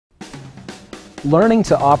Learning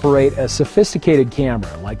to operate a sophisticated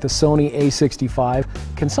camera like the Sony A65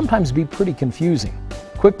 can sometimes be pretty confusing.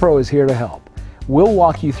 QuickPro is here to help. We'll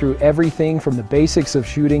walk you through everything from the basics of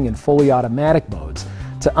shooting in fully automatic modes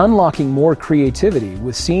to unlocking more creativity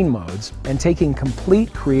with scene modes and taking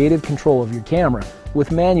complete creative control of your camera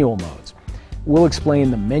with manual modes. We'll explain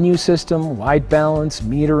the menu system, white balance,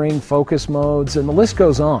 metering, focus modes, and the list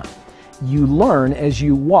goes on. You learn as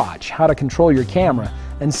you watch how to control your camera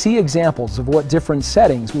and see examples of what different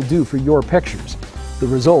settings will do for your pictures. The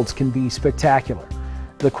results can be spectacular.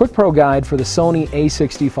 The QuickPro guide for the Sony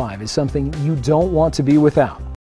A65 is something you don't want to be without.